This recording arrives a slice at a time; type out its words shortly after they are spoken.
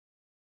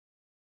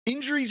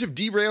Injuries have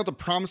derailed a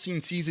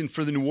promising season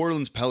for the New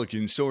Orleans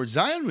Pelicans. So are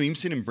Zion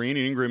Williamson and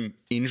Brandon Ingram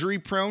injury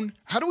prone?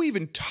 How do we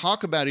even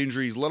talk about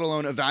injuries, let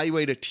alone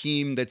evaluate a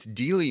team that's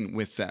dealing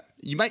with them?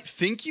 You might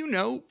think you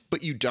know,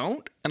 but you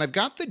don't. And I've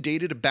got the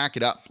data to back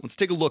it up. Let's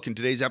take a look in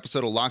today's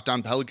episode of Locked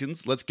On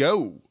Pelicans. Let's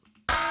go.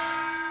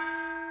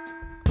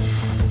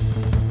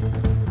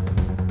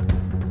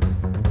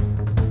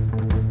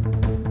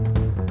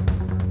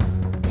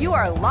 You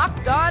are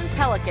Locked On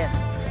Pelicans,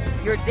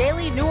 your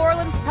daily New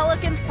Orleans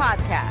Pelicans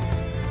podcast,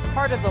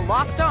 part of the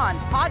Locked On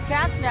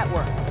Podcast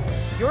Network,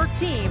 your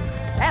team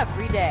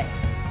every day.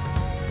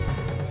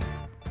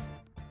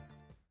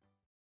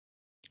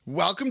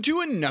 Welcome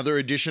to another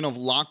edition of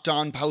Locked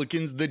On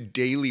Pelicans, the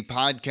daily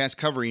podcast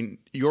covering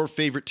your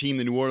favorite team,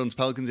 the New Orleans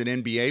Pelicans and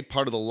NBA,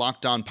 part of the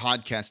Locked On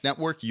Podcast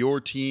Network,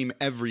 your team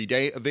every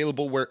day,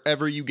 available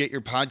wherever you get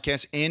your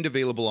podcasts and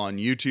available on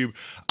YouTube.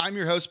 I'm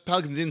your host,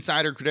 Pelicans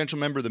Insider, credential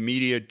member of the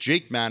media,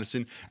 Jake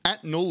Madison,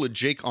 at NOLA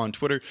Jake on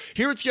Twitter,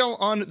 here with y'all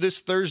on this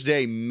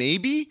Thursday,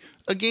 maybe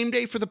a game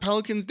day for the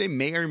Pelicans. They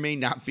may or may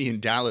not be in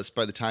Dallas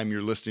by the time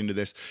you're listening to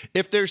this.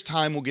 If there's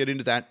time, we'll get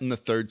into that in the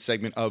third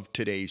segment of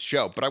today's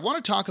show. But I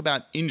want to talk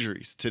about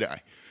injuries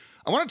today.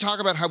 I want to talk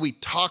about how we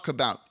talk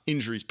about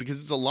injuries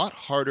because it's a lot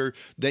harder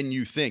than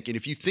you think. And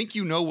if you think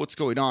you know what's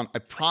going on, I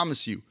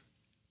promise you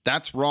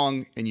that's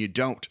wrong and you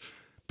don't,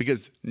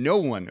 because no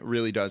one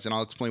really does. And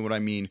I'll explain what I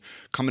mean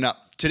coming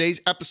up.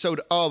 Today's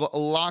episode of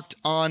Locked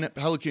On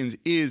Pelicans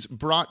is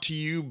brought to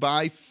you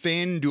by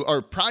FanDuel,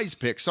 or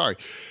PrizePicks, sorry.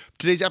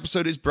 Today's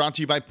episode is brought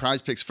to you by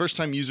PrizePicks.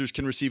 First-time users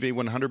can receive a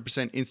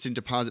 100% instant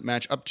deposit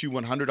match up to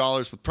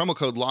 $100 with promo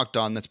code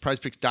LOCKEDON. That's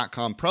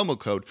PrizePicks.com, promo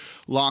code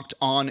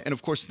LOCKEDON. And,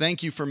 of course,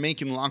 thank you for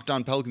making Locked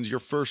On Pelicans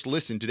your first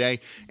listen today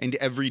and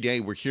every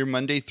day. We're here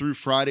Monday through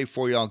Friday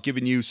for y'all,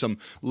 giving you some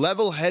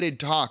level-headed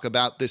talk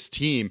about this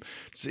team.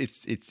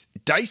 It's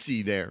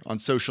dicey there on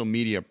social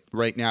media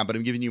right now, but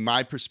I'm giving you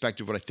my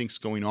perspective, what I think is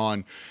going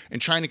on,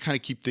 and trying to kind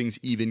of keep things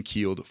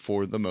even-keeled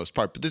for the most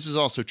part. But this is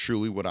also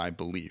truly what I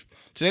believe.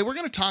 Today, we're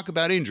going to talk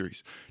about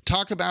injuries,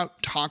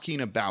 talking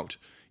about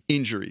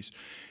injuries.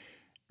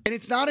 And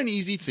it's not an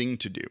easy thing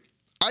to do.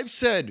 I've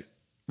said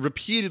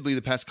repeatedly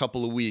the past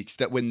couple of weeks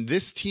that when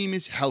this team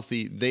is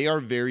healthy, they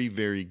are very,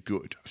 very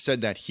good. I've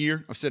said that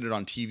here. I've said it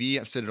on TV.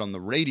 I've said it on the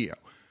radio.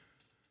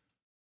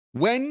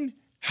 When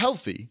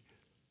healthy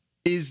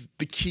is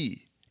the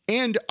key.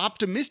 And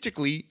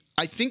optimistically,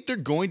 I think they're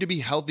going to be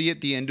healthy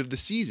at the end of the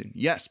season.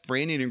 Yes,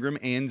 Brandon Ingram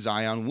and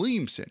Zion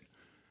Williamson,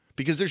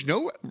 because there's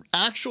no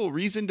actual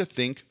reason to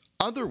think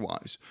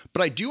otherwise.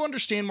 But I do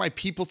understand why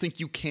people think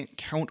you can't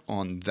count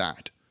on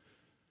that.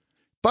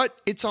 But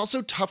it's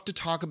also tough to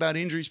talk about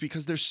injuries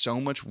because there's so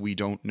much we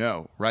don't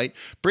know, right?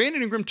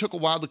 Brandon Ingram took a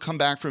while to come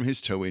back from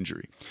his toe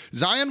injury.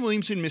 Zion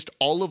Williamson missed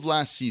all of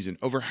last season,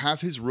 over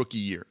half his rookie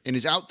year, and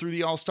is out through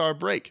the All-Star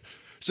break.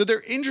 So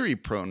they're injury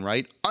prone,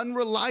 right?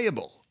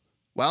 Unreliable.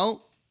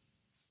 Well,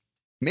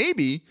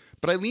 maybe,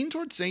 but I lean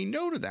towards saying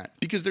no to that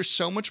because there's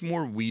so much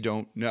more we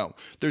don't know.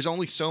 There's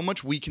only so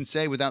much we can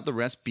say without the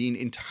rest being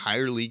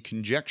entirely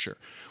conjecture.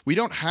 We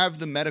don't have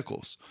the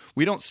medicals.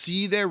 We don't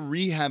see their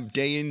rehab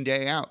day in,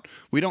 day out.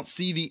 We don't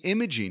see the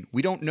imaging.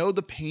 We don't know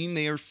the pain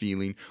they are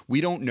feeling.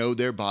 We don't know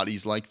their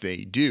bodies like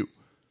they do.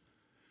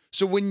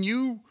 So when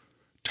you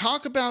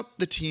talk about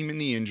the team and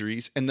the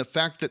injuries and the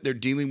fact that they're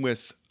dealing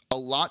with a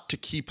lot to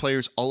key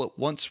players all at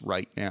once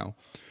right now,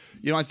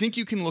 I think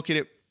you can look at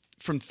it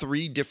from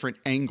three different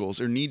angles,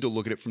 or need to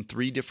look at it from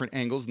three different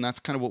angles, and that's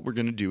kind of what we're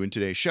going to do in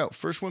today's show.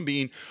 First one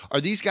being,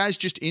 are these guys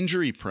just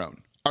injury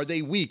prone? Are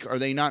they weak? Are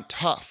they not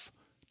tough?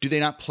 Do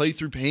they not play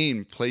through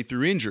pain, play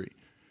through injury?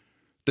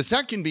 The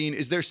second being,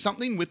 is there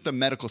something with the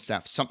medical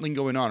staff, something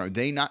going on? Are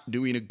they not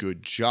doing a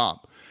good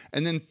job?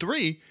 And then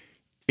three,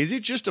 is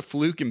it just a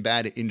fluke and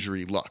bad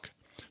injury luck?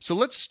 So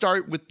let's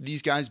start with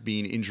these guys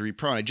being injury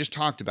prone. I just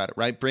talked about it,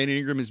 right? Brandon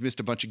Ingram has missed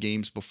a bunch of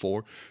games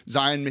before.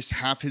 Zion missed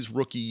half his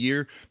rookie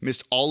year,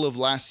 missed all of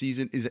last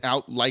season, is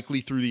out likely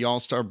through the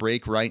All-Star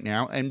break right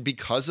now. And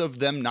because of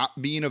them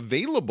not being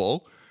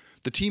available,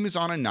 the team is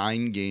on a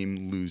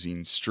 9-game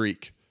losing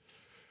streak.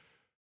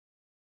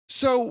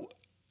 So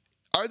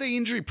are they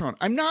injury prone?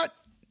 I'm not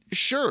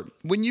sure.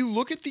 When you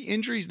look at the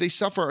injuries they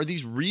suffer, are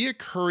these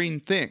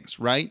reoccurring things,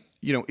 right?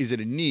 Is it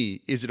a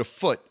knee? Is it a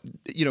foot?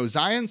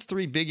 Zion's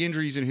three big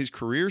injuries in his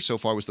career so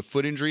far was the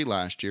foot injury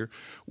last year,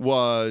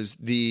 was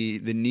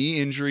the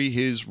knee injury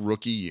his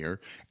rookie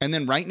year, and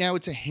then right now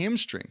it's a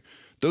hamstring.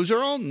 Those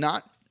are all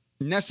not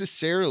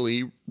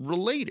necessarily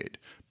related.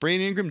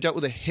 Brandon Ingram dealt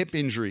with a hip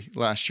injury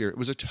last year. It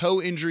was a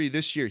toe injury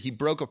this year. He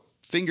broke a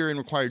finger and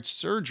required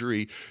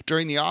surgery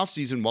during the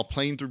offseason while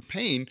playing through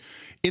pain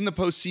in the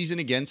postseason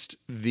against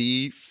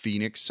the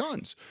Phoenix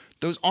Suns.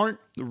 Those aren't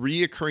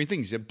reoccurring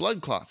things. He had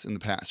blood clots in the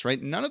past, right?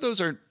 None of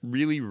those are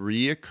really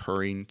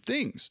reoccurring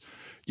things.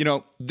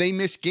 They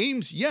miss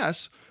games,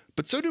 yes,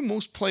 but so do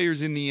most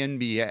players in the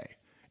NBA.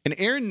 And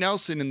Aaron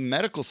Nelson and the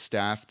medical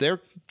staff, their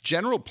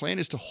general plan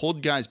is to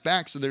hold guys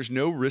back so there's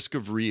no risk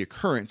of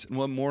reoccurrence. And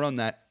we'll have more on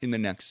that in the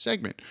next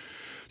segment.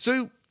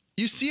 So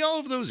you see all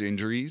of those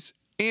injuries,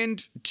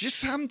 and just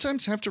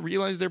sometimes have to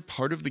realize they're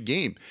part of the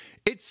game.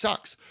 It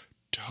sucks.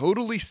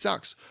 Totally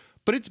sucks.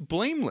 But it's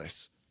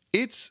blameless.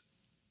 It's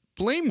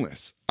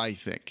blameless, I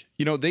think.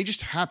 They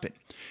just happen.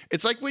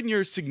 It's like when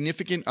your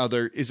significant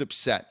other is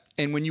upset,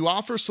 and when you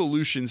offer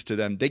solutions to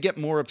them, they get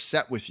more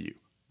upset with you,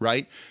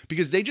 right?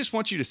 Because they just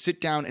want you to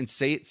sit down and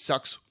say it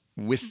sucks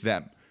with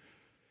them.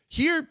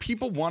 Here,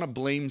 people want to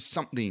blame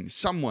something,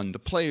 someone, the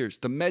players,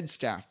 the med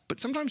staff, but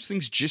sometimes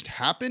things just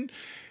happen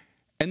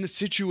and the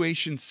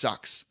situation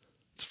sucks.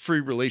 It's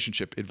free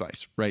relationship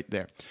advice right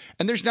there.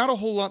 And there's not a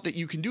whole lot that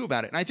you can do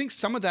about it. And I think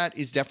some of that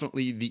is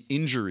definitely the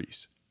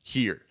injuries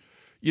here.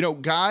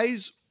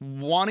 Guys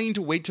wanting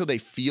to wait till they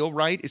feel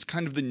right is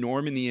kind of the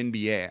norm in the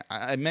NBA.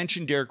 I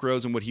mentioned Derrick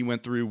Rose and what he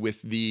went through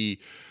with the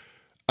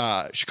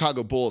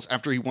Chicago Bulls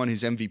after he won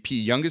his MVP,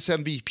 youngest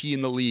MVP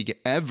in the league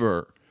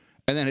ever,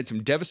 and then had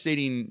some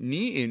devastating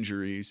knee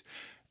injuries.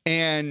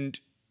 And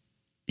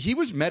he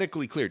was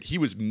medically cleared. He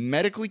was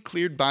medically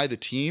cleared by the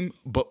team,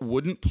 but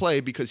wouldn't play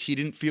because he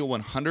didn't feel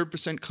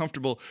 100%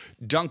 comfortable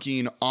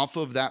dunking off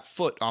of that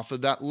foot, off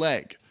of that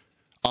leg,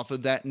 off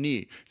of that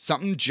knee.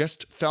 Something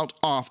just felt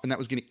off, and that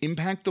was going to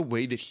impact the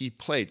way that he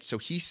played. So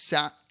he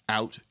sat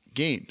out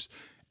games.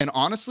 And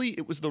honestly,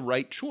 it was the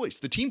right choice.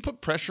 The team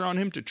put pressure on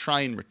him to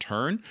try and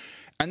return,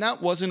 and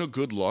that wasn't a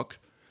good look.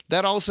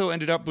 That also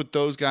ended up with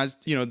those guys,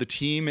 the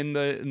team and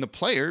the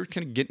player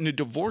kind of getting a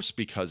divorce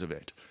because of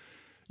it.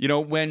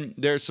 When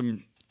there's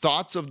some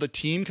thoughts of the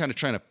team kind of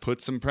trying to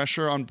put some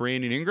pressure on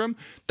Brandon Ingram,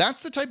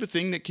 that's the type of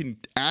thing that can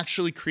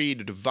actually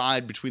create a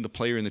divide between the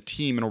player and the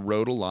team and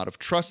erode a lot of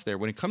trust there.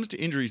 When it comes to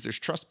injuries, there's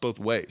trust both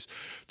ways.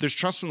 There's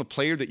trust from the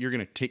player that you're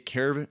going to take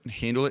care of it and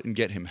handle it and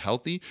get him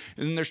healthy.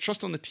 And then there's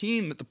trust on the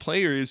team that the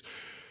player is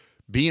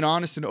being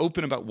honest and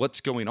open about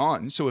what's going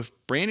on. So if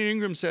Brandon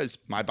Ingram says,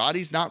 my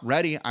body's not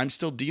ready, I'm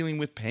still dealing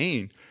with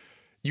pain,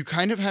 you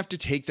kind of have to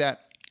take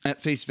that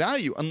at face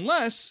value,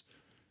 unless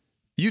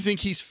you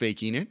think he's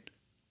faking it.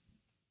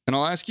 And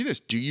I'll ask you this.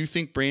 Do you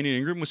think Brandon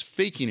Ingram was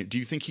faking it? Do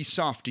you think he's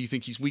soft? Do you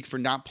think he's weak for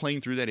not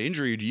playing through that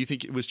injury? Or do you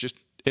think it was just,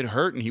 it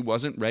hurt and he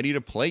wasn't ready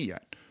to play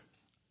yet?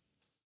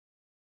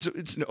 So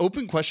it's an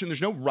open question.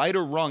 There's no right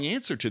or wrong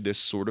answer to this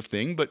sort of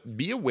thing, but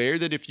be aware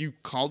that if you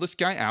call this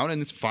guy out,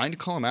 and it's fine to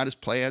call him out, his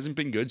play hasn't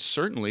been good,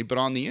 certainly, but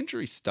on the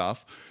injury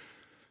stuff,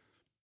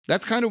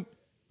 that's kind of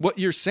what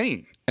you're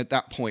saying at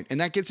that point.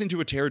 And that gets into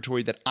a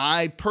territory that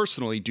I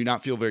personally do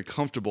not feel very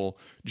comfortable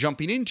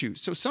jumping into.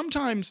 So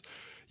sometimes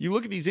you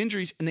look at these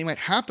injuries and they might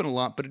happen a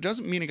lot, but it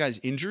doesn't mean a guy's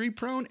injury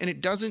prone, and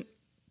it doesn't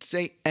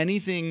say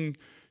anything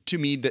to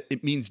me that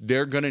it means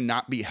they're going to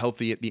not be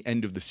healthy at the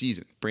end of the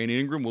season. Brandon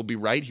Ingram will be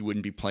right. He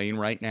wouldn't be playing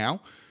right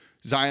now.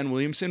 Zion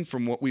Williamson,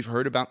 from what we've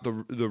heard about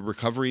the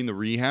recovery and the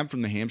rehab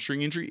from the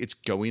hamstring injury, it's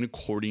going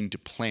according to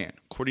plan.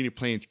 According to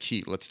plan is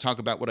key. Let's talk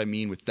about what I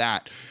mean with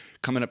that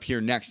coming up here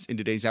next in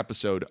today's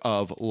episode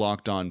of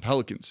Locked On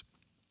Pelicans.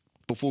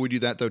 Before we do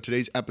that, though,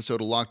 today's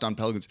episode of Locked On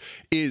Pelicans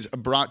is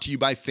brought to you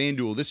by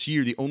FanDuel. This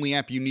year, the only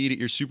app you need at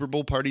your Super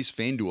Bowl party is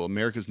FanDuel,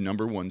 America's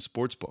 #1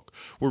 sportsbook.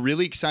 We're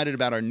really excited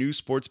about our new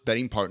sports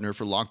betting partner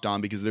for Locked On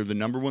because they're the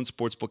 #1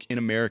 sportsbook in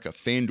America,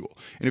 FanDuel.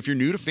 And if you're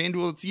new to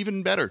FanDuel, it's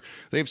even better.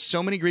 They have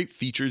so many great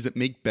features that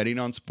make betting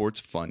on sports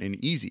fun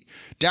and easy.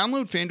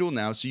 Download FanDuel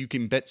now so you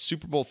can bet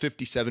Super Bowl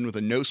 57 with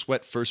a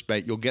no-sweat first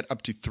bet. You'll get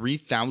up to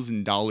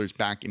 $3,000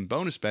 back in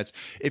bonus bets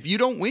if you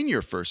don't win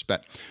your first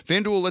bet.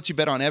 FanDuel lets you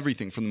bet on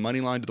everything from the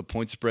money line to the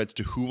point spreads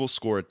to who will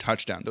score a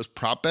touchdown. Those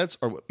prop bets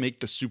are what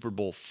make the Super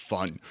Bowl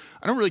fun.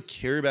 I don't really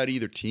care about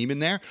either team in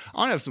there. I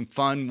want to have some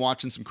fun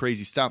watching some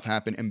crazy stuff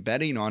happen and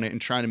betting on it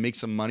and trying to make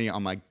some money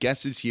on my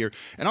guesses here,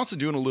 and also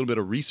doing a little bit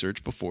of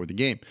research before the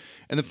game.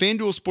 And the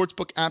FanDuel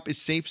Sportsbook app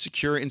is safe,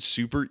 secure, and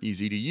super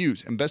easy to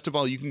use. And best of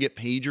all, you can get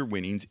paid your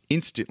winnings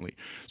instantly.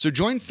 So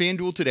join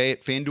FanDuel today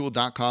at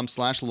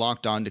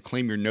FanDuel.com/lockedon to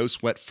claim your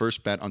no-sweat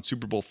first bet on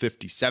Super Bowl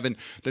 57.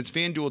 That's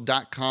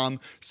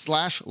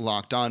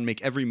FanDuel.com/lockedon.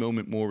 Make every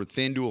moment more with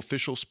FanDuel,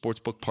 official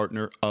sportsbook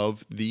partner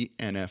of the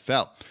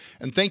NFL.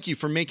 And thank you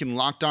for making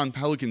Locked On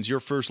Pelicans your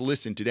first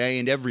listen today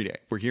and every day.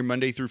 We're here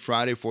Monday through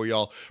Friday for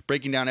y'all,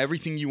 breaking down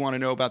everything you want to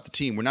know about the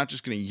team. We're not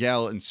just going to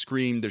yell and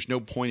scream. There's no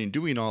point in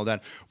doing all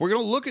that. We're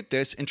going to look at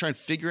this and try and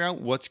figure out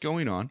what's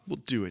going on. We'll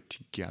do it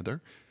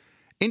together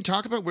and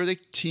talk about where the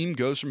team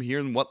goes from here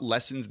and what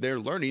lessons they're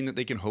learning that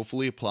they can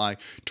hopefully apply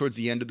towards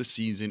the end of the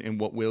season and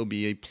what will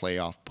be a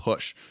playoff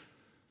push.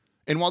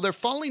 And while they're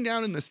falling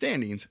down in the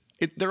standings,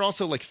 they're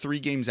also like 3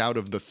 games out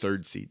of the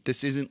 3rd seed.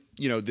 This isn't,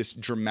 this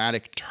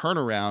dramatic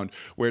turnaround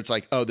where it's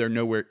like, oh, they're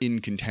nowhere in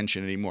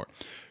contention anymore.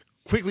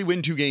 Quickly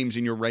win 2 games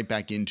and you're right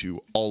back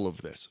into all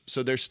of this.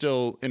 So they're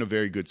still in a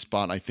very good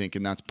spot, I think,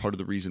 and that's part of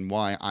the reason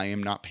why I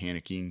am not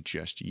panicking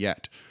just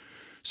yet.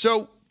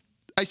 So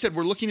I said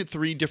we're looking at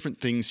 3 different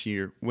things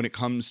here when it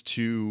comes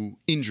to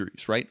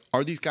injuries, right?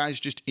 Are these guys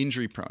just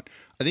injury prone?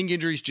 I think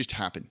injuries just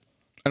happen.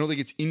 I don't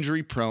think it's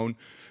injury prone.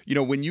 You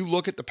know, when you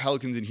look at the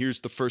Pelicans, and here's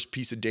the first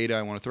piece of data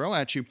I want to throw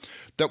at you,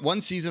 that one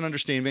season under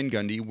Stan Van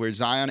Gundy where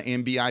Zion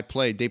and BI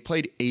played, they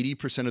played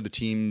 80% of the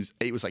teams.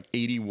 It was like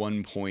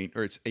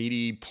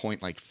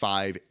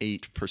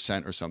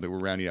 80.58% or something. We're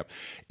rounding up.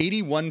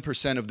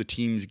 81% of the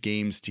team's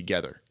games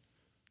together.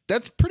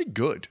 That's pretty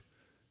good.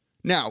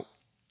 Now,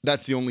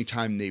 that's the only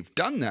time they've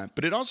done that,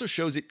 but it also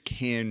shows it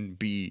can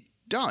be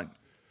done.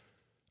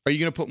 Are you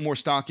going to put more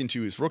stock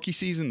into his rookie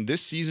season,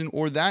 this season,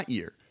 or that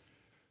year?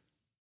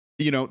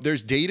 You know,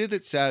 there's data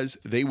that says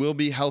they will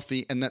be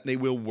healthy and that they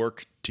will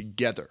work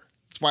together.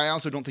 That's why I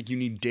also don't think you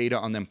need data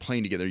on them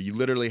playing together. You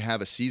literally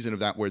have a season of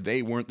that where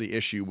they weren't the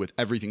issue with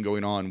everything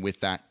going on with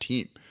that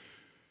team.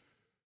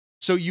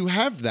 So you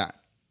have that.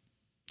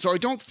 So I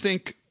don't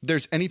think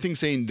there's anything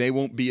saying they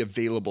won't be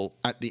available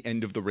at the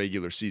end of the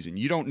regular season.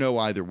 You don't know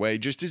either way,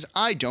 just as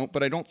I don't,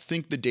 but I don't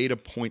think the data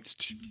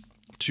points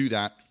to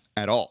that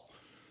at all.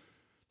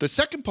 The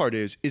second part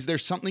is there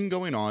something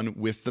going on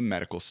with the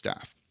medical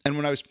staff? And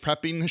when I was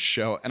prepping the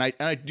show, and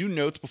I do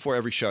notes before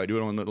every show. I do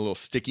it on the little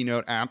sticky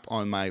note app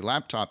on my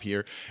laptop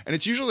here. And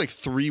it's usually like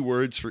 3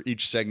 words for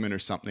each segment or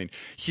something.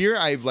 Here,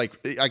 I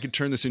could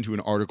turn this into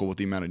an article with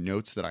the amount of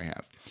notes that I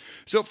have.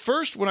 So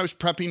first, when I was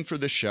prepping for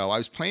this show, I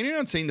was planning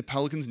on saying the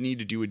Pelicans need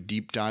to do a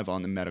deep dive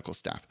on the medical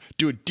staff.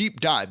 Do a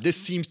deep dive. This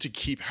seems to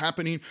keep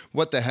happening.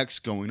 What the heck's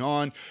going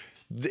on?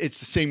 It's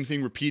the same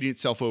thing repeating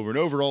itself over and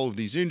over, all of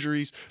these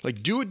injuries.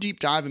 Like, do a deep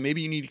dive, and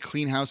maybe you need to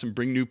clean house and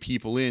bring new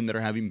people in that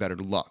are having better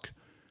luck.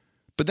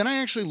 But then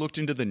I actually looked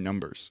into the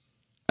numbers.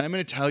 And I'm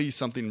going to tell you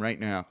something right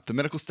now. The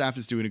medical staff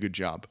is doing a good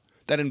job.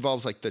 That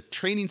involves like the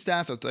training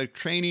staff, athletic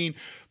training,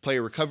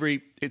 player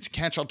recovery. It's a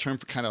catch-all term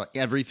for kind of like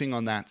everything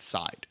on that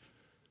side.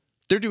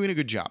 They're doing a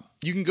good job.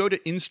 You can go to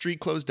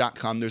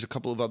instreetclothes.com. There's a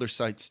couple of other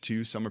sites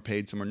too. Some are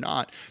paid, some are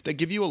not, that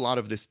give you a lot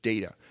of this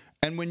data.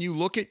 And when you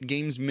look at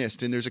games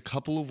missed, and there's a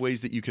couple of ways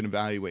that you can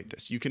evaluate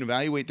this. You can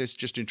evaluate this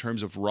just in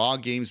terms of raw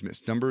games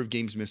missed, number of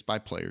games missed by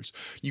players.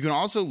 You can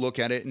also look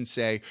at it and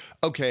say,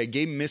 okay, a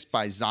game missed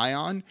by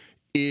Zion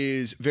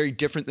is very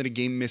different than a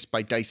game missed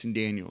by Dyson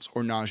Daniels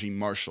or Najee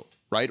Marshall,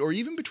 right? Or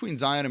even between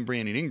Zion and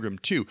Brandon Ingram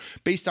too,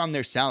 based on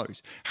their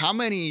salaries. How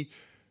many,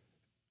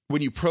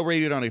 when you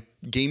prorate it on a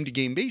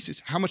game-to-game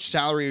basis, how much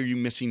salary are you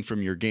missing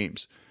from your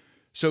games?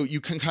 So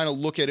you can kind of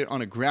look at it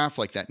on a graph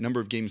like that, number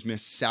of games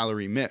missed,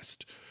 salary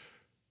missed.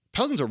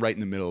 Pelicans are right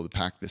in the middle of the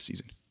pack this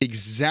season.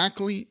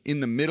 Exactly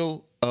in the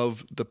middle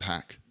of the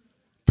pack.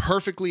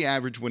 Perfectly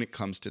average when it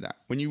comes to that.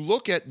 When you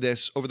look at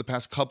this over the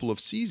past couple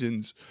of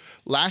seasons,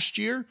 last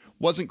year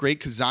wasn't great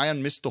because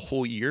Zion missed the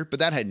whole year, but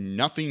that had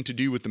nothing to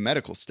do with the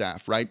medical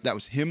staff, right? That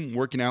was him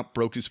working out,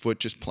 broke his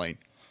foot, just playing.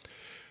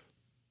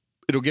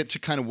 It'll get to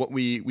kind of what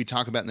we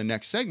talk about in the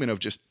next segment of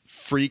just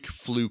freak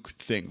fluke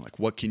thing. Like,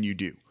 what can you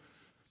do?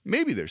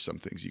 Maybe there's some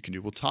things you can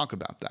do. We'll talk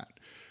about that.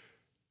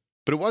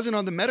 But it wasn't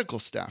on the medical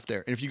staff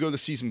there. And if you go to the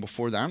season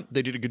before that,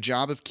 they did a good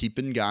job of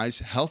keeping guys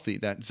healthy.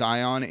 That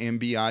Zion and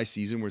BI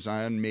season where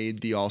Zion made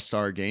the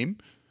All-Star game.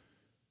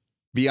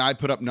 BI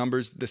put up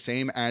numbers the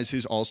same as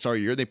his All-Star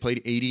year. They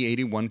played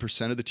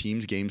 81% of the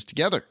team's games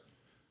together.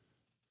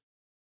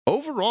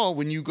 Overall,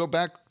 when you go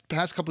back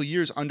past couple of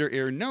years under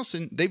Aaron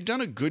Nelson, they've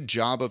done a good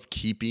job of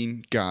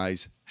keeping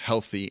guys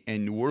healthy.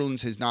 And New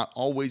Orleans has not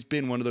always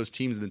been one of those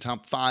teams in the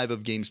top 5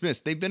 of games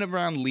missed. They've been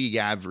around league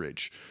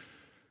average.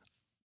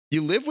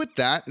 You live with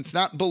that. It's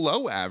not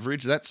below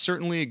average. That's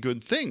certainly a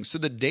good thing. So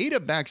the data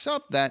backs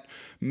up that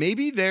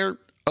maybe they're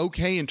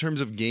okay in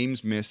terms of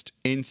games missed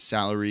and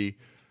salary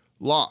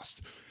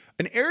lost.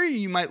 An area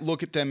you might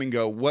look at them and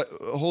go, "What?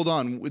 Hold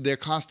on, they're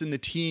costing the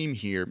team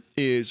here,"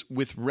 is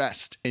with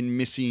rest and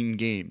missing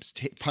games,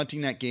 punting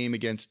that game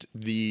against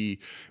the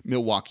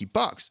Milwaukee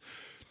Bucks.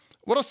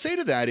 What I'll say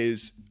to that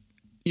is,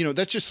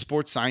 that's just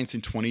sports science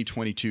in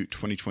 2022,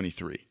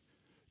 2023.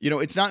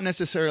 It's not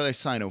necessarily a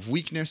sign of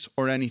weakness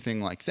or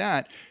anything like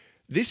that.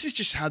 This is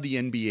just how the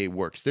NBA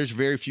works. There's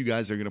very few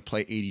guys that are going to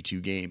play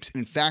 82 games.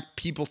 In fact,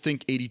 people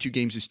think 82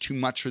 games is too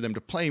much for them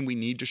to play, and we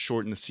need to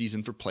shorten the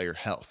season for player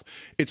health.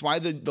 It's why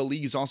the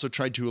league has also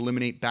tried to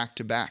eliminate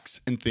back-to-backs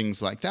and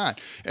things like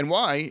that. And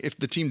why, if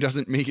the team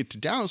doesn't make it to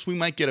Dallas, we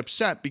might get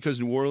upset because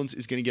New Orleans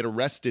is going to get a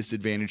rest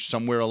disadvantage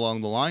somewhere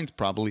along the lines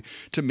probably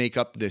to make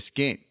up this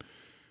game.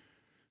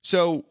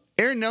 So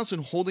Aaron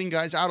Nelson holding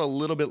guys out a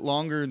little bit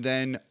longer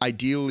than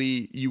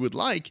ideally you would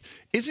like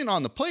isn't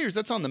on the players,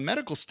 that's on the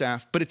medical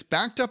staff, but it's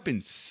backed up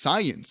in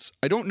science.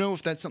 I don't know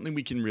if that's something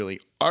we can really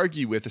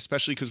argue with,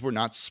 especially because we're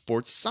not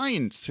sports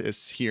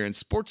scientists here and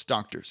sports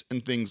doctors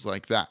and things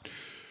like that.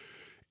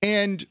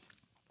 And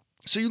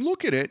so you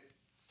look at it,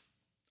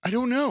 I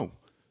don't know.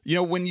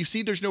 When you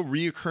see there's no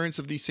reoccurrence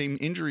of these same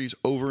injuries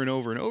over and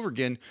over and over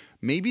again,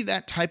 maybe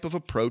that type of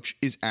approach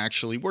is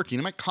actually working.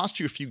 It might cost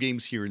you a few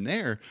games here and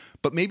there,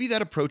 but maybe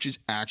that approach is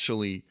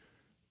actually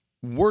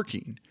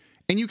working.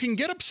 And you can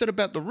get upset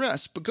about the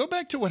rest, but go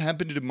back to what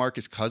happened to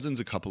DeMarcus Cousins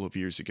a couple of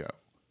years ago.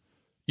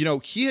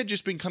 He had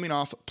just been coming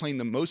off playing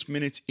the most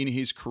minutes in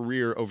his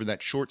career over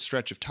that short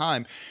stretch of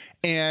time.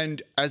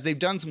 And as they've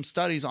done some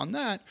studies on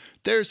that,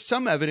 there's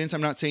some evidence.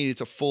 I'm not saying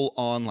it's a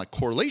full-on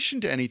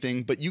correlation to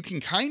anything, but you can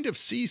kind of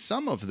see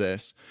some of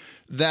this,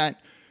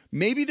 that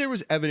maybe there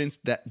was evidence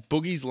that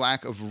Boogie's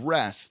lack of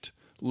rest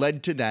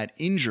led to that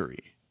injury.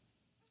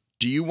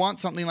 Do you want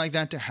something like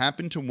that to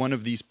happen to one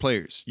of these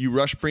players? You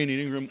rush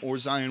Brandon Ingram or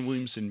Zion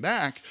Williamson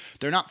back.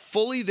 They're not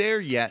fully there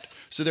yet,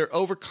 so they're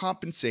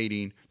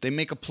overcompensating. They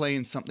make a play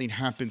and something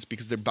happens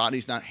because their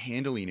body's not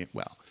handling it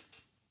well.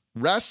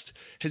 Rest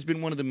has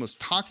been one of the most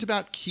talked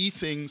about key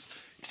things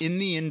in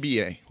the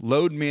NBA,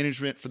 load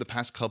management for the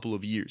past couple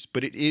of years,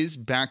 but it is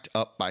backed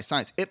up by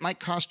science. It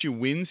might cost you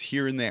wins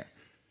here and there.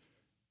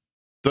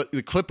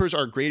 The Clippers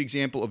are a great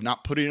example of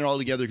not putting it all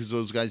together because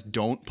those guys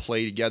don't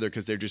play together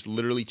because they're just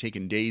literally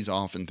taking days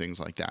off and things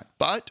like that.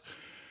 But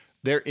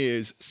there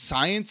is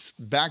science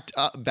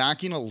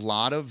backing a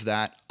lot of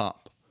that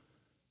up.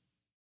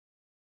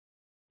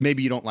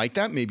 Maybe you don't like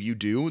that. Maybe you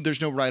do.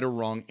 There's no right or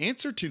wrong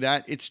answer to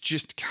that. It's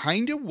just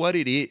kind of what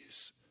it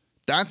is.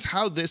 That's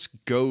how this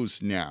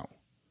goes now.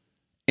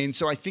 And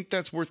so I think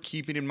that's worth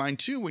keeping in mind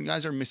too when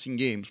guys are missing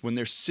games, when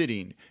they're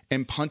sitting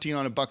and punting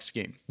on a Bucks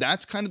game.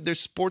 That's kind of, there's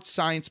sports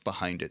science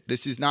behind it.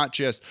 This is not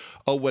just,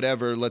 oh,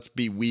 whatever, let's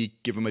be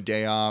weak, give them a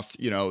day off,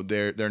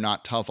 they're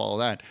not tough, all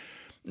that.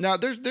 Now,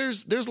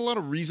 there's a lot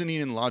of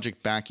reasoning and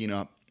logic backing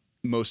up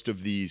most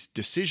of these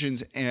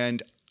decisions,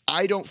 and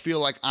I don't feel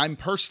like I'm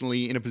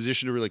personally in a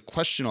position to really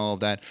question all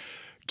of that,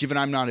 given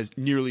I'm not as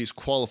nearly as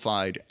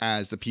qualified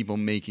as the people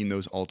making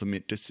those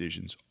ultimate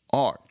decisions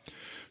are.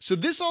 So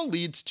this all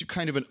leads to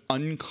kind of an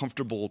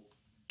uncomfortable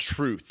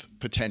truth,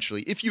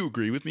 potentially. If you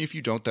agree with me, if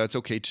you don't, that's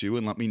okay too.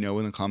 And let me know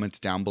in the comments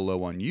down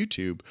below on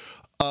YouTube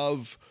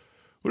of,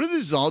 what if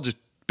this is all just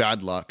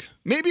bad luck?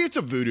 Maybe it's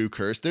a voodoo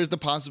curse. There's the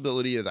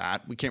possibility of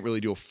that. We can't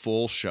really do a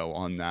full show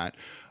on that.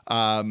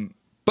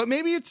 But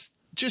maybe it's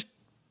just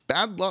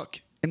bad luck.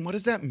 And what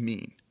does that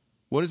mean?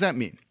 What does that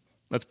mean?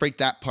 Let's break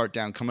that part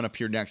down coming up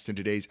here next in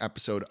today's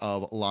episode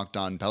of Locked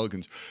On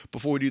Pelicans.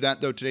 Before we do that,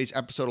 though, today's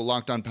episode of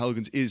Locked On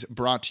Pelicans is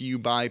brought to you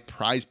by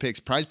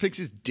PrizePicks. PrizePicks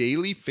is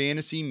daily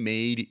fantasy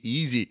made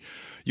easy.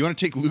 You want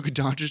to take Luka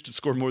Doncic to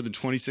score more than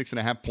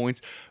 26.5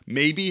 points,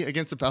 maybe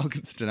against the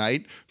Pelicans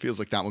tonight? Feels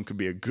like that one could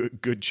be a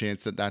good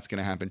chance that that's going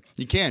to happen.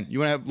 You can. You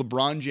want to have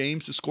LeBron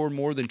James to score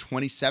more than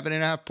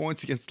 27.5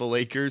 points against the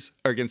Lakers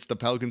or against the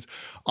Pelicans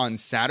on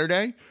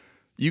Saturday?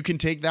 You can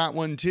take that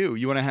one too.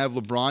 You want to have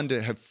LeBron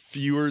to have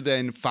fewer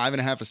than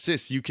 5.5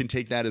 assists. You can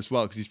take that as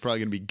well because he's probably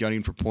going to be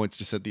gunning for points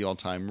to set the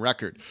all-time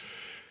record.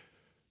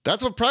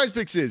 That's what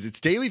PrizePicks is.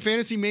 It's daily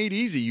fantasy made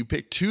easy. You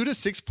pick 2 to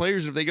 6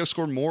 players, and if they go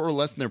score more or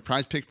less than their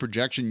PrizePicks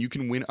projection, you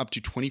can win up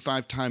to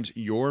 25 times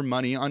your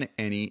money on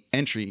any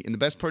entry. And the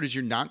best part is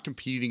you're not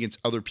competing against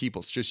other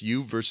people. It's just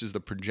you versus the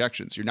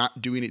projections. You're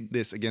not doing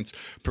this against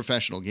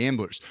professional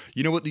gamblers.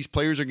 You know what these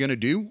players are going to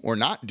do or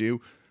not do?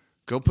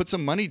 Go put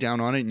some money down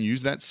on it and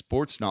use that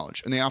sports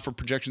knowledge. And they offer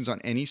projections on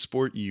any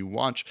sport you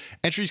watch.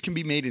 Entries can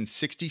be made in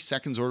 60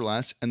 seconds or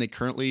less, and they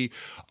currently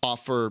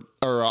offer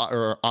or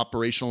are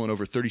operational in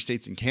over 30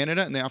 states in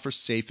Canada, and they offer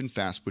safe and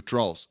fast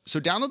withdrawals. So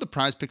download the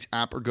PrizePicks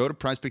app or go to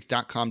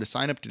prizepicks.com to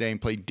sign up today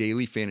and play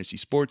daily fantasy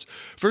sports.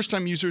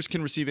 First-time users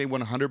can receive a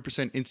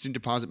 100% instant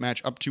deposit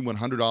match up to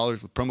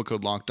 $100 with promo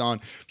code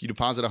LOCKEDON. If you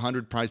deposit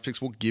 $100,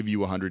 PrizePicks will give you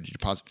 $100. You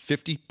deposit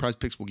 $50,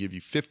 PrizePicks will give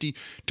you $50.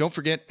 Don't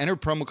forget, enter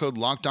promo code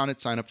LOCKEDON at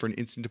sign up for an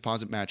instant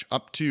deposit match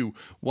up to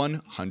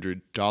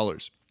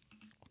 $100.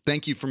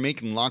 Thank you for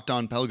making Locked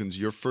On Pelicans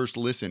your first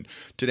listen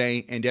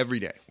today and every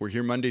day. We're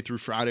here Monday through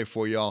Friday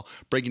for y'all,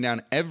 breaking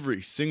down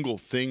every single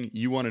thing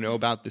you want to know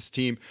about this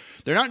team.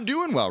 They're not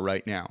doing well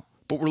right now,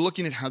 but we're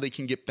looking at how they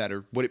can get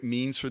better, what it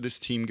means for this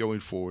team going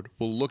forward.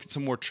 We'll look at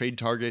some more trade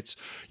targets.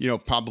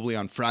 Probably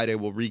on Friday,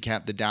 we'll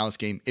recap the Dallas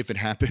game if it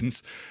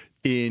happens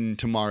in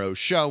tomorrow's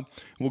show.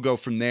 We'll go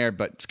from there,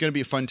 but it's going to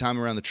be a fun time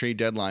around the trade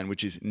deadline,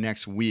 which is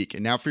next week.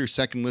 And now for your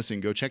second listen,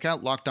 go check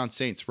out Locked On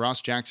Saints.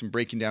 Ross Jackson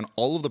breaking down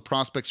all of the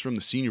prospects from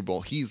the Senior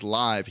Bowl. He's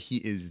live. He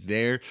is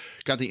there.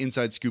 Got the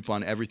inside scoop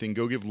on everything.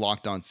 Go give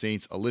Locked On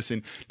Saints a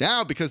listen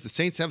now because the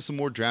Saints have some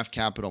more draft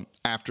capital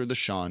after the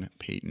Sean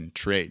Payton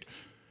trade.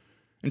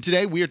 And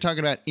today we are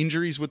talking about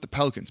injuries with the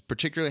Pelicans,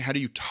 particularly how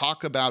do you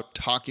talk about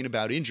talking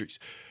about injuries?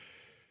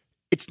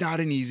 It's not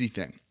an easy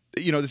thing.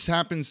 This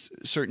happens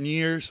certain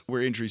years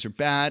where injuries are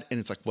bad and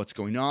it's like, what's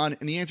going on?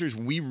 And the answer is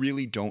we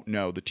really don't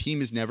know. The team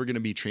is never going to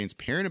be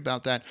transparent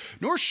about that,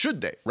 nor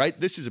should they, right?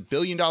 This is a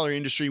billion-dollar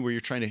industry where you're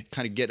trying to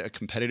kind of get a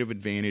competitive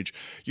advantage.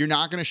 You're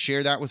not going to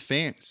share that with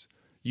fans.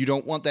 You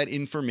don't want that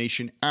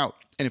information out.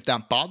 And if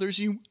that bothers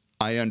you,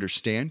 I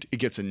understand. It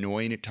gets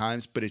annoying at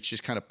times, but it's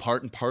just kind of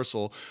part and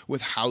parcel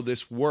with how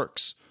this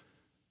works.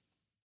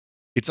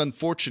 It's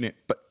unfortunate,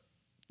 but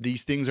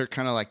these things are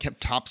kind of like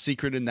kept top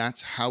secret, and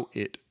that's how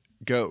it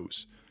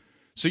goes.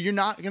 So you're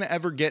not going to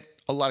ever get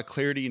a lot of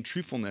clarity and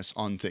truthfulness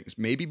on things.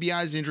 Maybe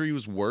BI's injury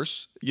was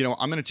worse.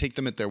 I'm going to take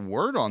them at their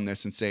word on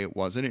this and say it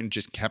wasn't and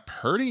just kept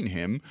hurting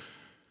him.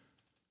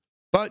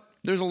 But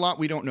there's a lot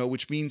we don't know,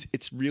 which means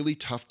it's really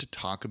tough to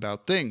talk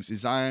about things.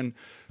 Is Zion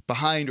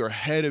behind or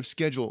ahead of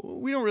schedule?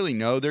 We don't really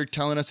know. They're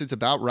telling us it's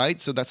about right,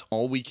 so that's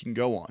all we can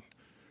go on.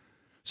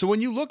 So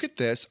when you look at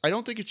this, I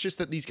don't think it's just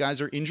that these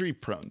guys are injury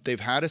prone. They've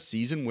had a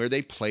season where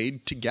they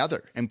played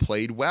together and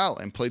played well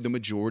and played the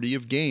majority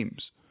of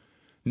games.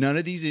 None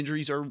of these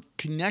injuries are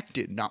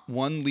connected, not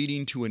one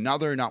leading to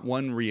another, not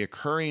one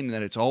reoccurring,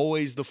 that it's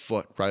always the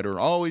foot, right, or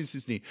always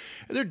his knee.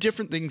 And there are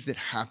different things that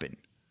happen.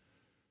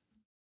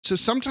 So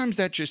sometimes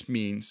that just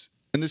means,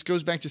 and this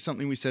goes back to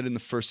something we said in the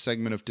first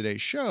segment of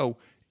today's show,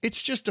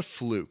 it's just a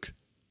fluke.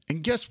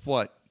 And guess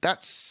what?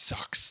 That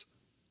sucks.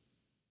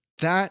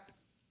 That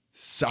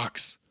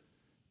sucks.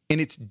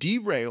 And it's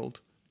derailed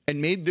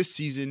and made this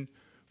season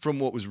from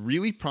what was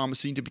really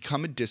promising to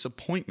become a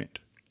disappointment.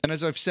 And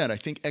as I've said, I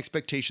think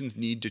expectations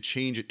need to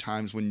change at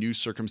times when new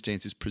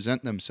circumstances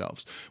present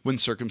themselves, when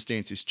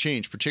circumstances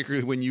change,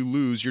 particularly when you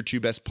lose your two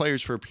best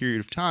players for a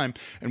period of time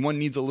and one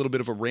needs a little bit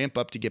of a ramp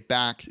up to get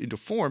back into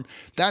form.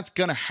 That's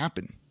going to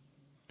happen.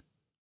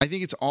 I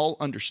think it's all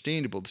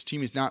understandable. This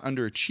team is not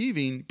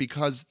underachieving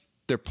because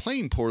they're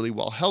playing poorly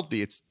while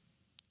healthy.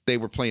 They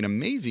were playing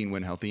amazing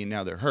when healthy and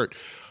now they're hurt.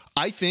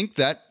 I think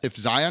that if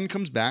Zion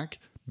comes back,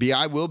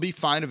 BI will be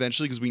fine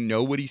eventually because we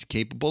know what he's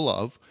capable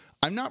of.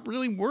 I'm not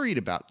really worried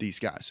about these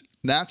guys.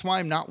 That's why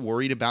I'm not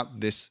worried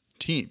about this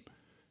team.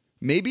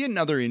 Maybe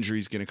another injury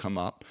is going to come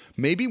up.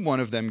 Maybe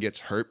one of them gets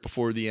hurt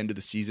before the end of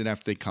the season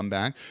after they come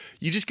back.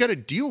 You just got to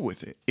deal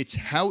with it. It's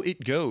how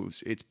it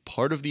goes. It's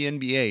part of the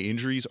NBA.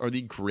 Injuries are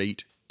the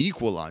great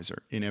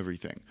equalizer in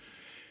everything.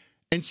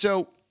 And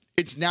so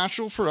it's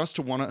natural for us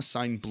to want to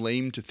assign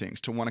blame to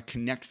things, to want to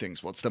connect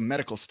things. Well, it's the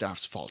medical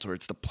staff's fault, or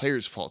it's the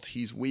player's fault.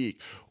 He's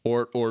weak,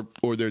 or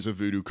there's a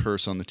voodoo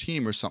curse on the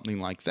team or something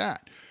like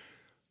that.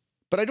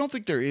 But I don't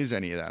think there is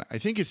any of that. I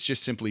think it's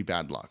just simply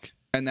bad luck,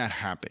 and that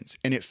happens.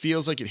 And it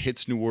feels like it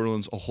hits New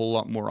Orleans a whole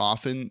lot more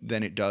often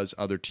than it does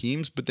other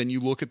teams. But then you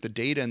look at the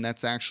data, and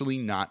that's actually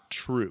not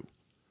true.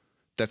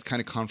 That's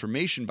kind of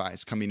confirmation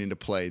bias coming into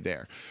play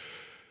there.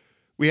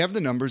 We have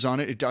the numbers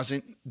on it. It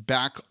doesn't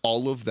back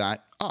all of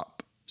that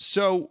up.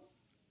 So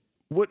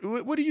what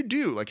do you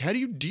do? Like, how do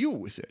you deal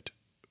with it?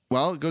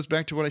 Well, it goes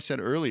back to what I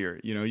said earlier.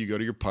 You know, you go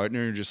to your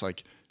partner and just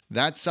like,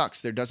 that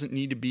sucks. There doesn't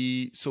need to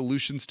be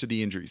solutions to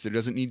the injuries. There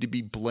doesn't need to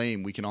be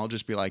blame. We can all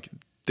just be like,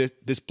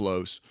 this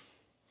blows,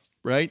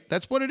 right?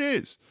 That's what it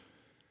is.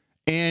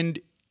 And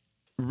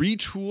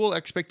retool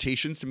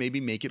expectations to maybe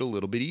make it a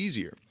little bit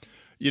easier.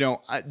 You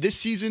know, this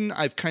season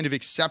I've kind of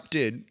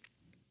accepted,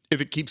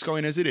 if it keeps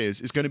going as it is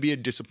going to be a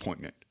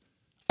disappointment.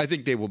 I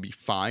think they will be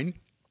fine.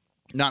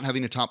 Not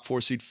having a top 4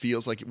 seed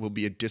feels like it will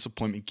be a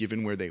disappointment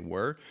given where they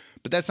were,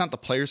 but that's not the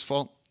players'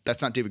 fault.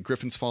 That's not David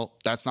Griffin's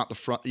fault. That's not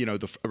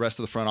the rest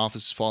of the front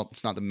office's fault.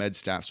 It's not the med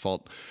staff's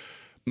fault.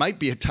 Might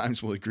be at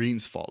times Willie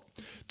Green's fault.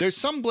 There's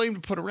some blame to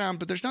put around,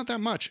 but there's not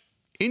that much.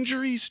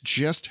 Injuries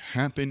just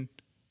happen,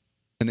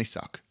 and they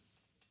suck.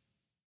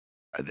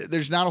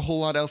 There's not a whole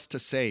lot else to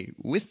say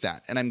with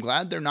that, and I'm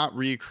glad they're not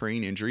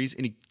reoccurring injuries,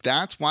 and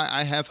that's why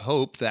I have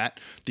hope that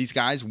these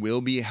guys will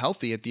be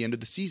healthy at the end of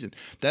the season.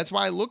 That's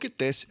why I look at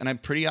this, and I'm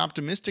pretty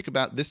optimistic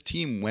about this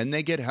team when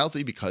they get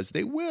healthy, because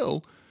they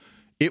will.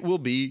 It will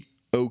be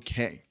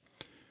okay.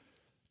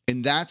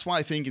 And that's why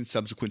I think in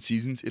subsequent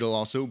seasons, it'll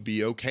also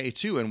be okay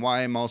too. And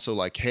why I'm also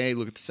like, hey,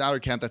 look at the salary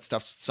cap. That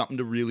stuff's something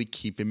to really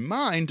keep in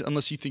mind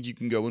unless you think you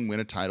can go and win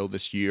a title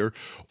this year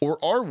or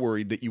are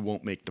worried that you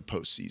won't make the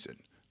postseason.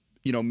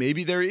 You know,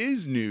 maybe there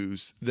is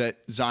news that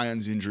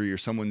Zion's injury or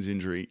someone's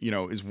injury, you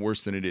know, is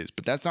worse than it is.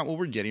 But that's not what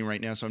we're getting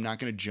right now. So I'm not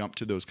going to jump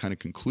to those kind of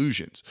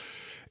conclusions.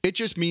 It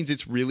just means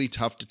it's really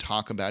tough to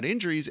talk about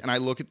injuries. And I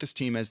look at this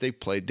team as they've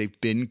played. They've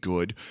been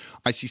good.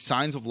 I see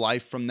signs of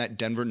life from that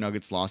Denver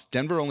Nuggets loss.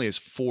 Denver only has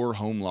 4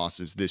 home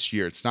losses this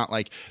year. It's not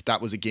like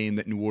that was a game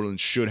that New Orleans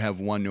should have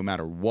won no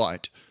matter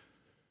what.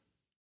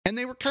 And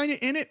they were kind of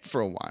in it for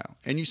a while.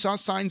 And you saw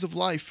signs of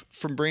life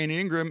from Brandon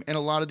Ingram and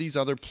a lot of these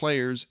other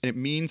players. And it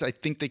means I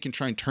think they can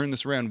try and turn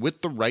this around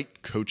with the right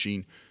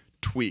coaching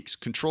tweaks.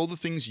 Control the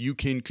things you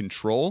can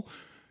control.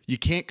 You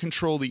can't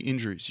control the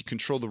injuries. You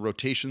control the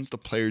rotations, the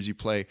players you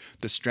play,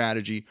 the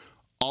strategy,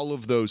 all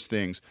of those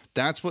things.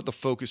 That's what the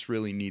focus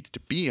really needs to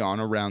be on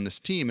around this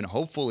team. And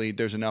hopefully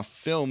there's enough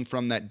film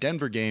from that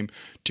Denver game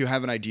to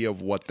have an idea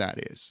of what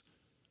that is.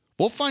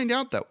 We'll find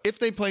out, though. If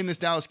they play in this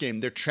Dallas game,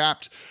 they're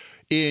trapped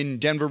in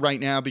Denver right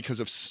now because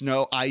of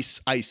snow,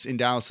 ice in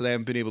Dallas, so they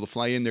haven't been able to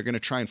fly in. They're going to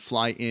try and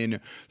fly in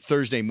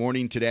Thursday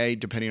morning today,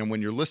 depending on when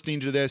you're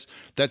listening to this.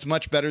 That's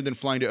much better than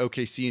flying to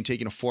OKC and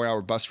taking a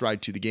 4-hour bus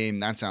ride to the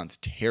game. That sounds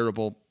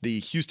terrible. The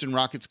Houston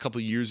Rockets a couple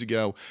of years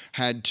ago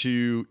had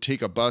to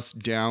take a bus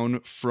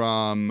down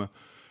from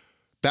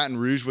Baton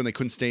Rouge when they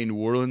couldn't stay in New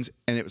Orleans,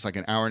 and it was like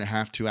an hour and a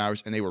half, 2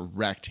 hours, and they were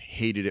wrecked,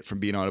 hated it from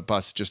being on a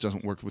bus. It just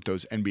doesn't work with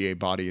those NBA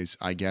bodies,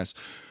 I guess.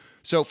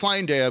 So fly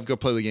in day of, go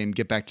play the game,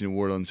 get back to New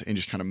Orleans, and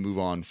just kind of move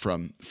on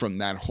from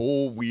that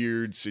whole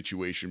weird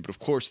situation. But of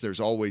course, there's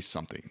always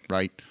something,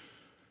 right?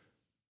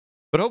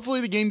 But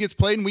hopefully the game gets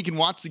played and we can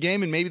watch the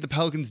game, and maybe the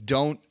Pelicans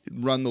don't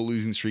run the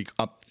losing streak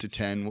up to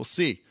 10. We'll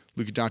see.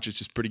 Luka Doncic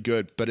is pretty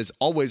good. But as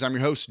always, I'm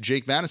your host,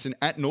 Jake Madison,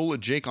 at NOLA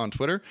Jake on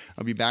Twitter.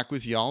 I'll be back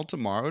with y'all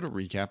tomorrow to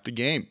recap the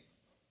game.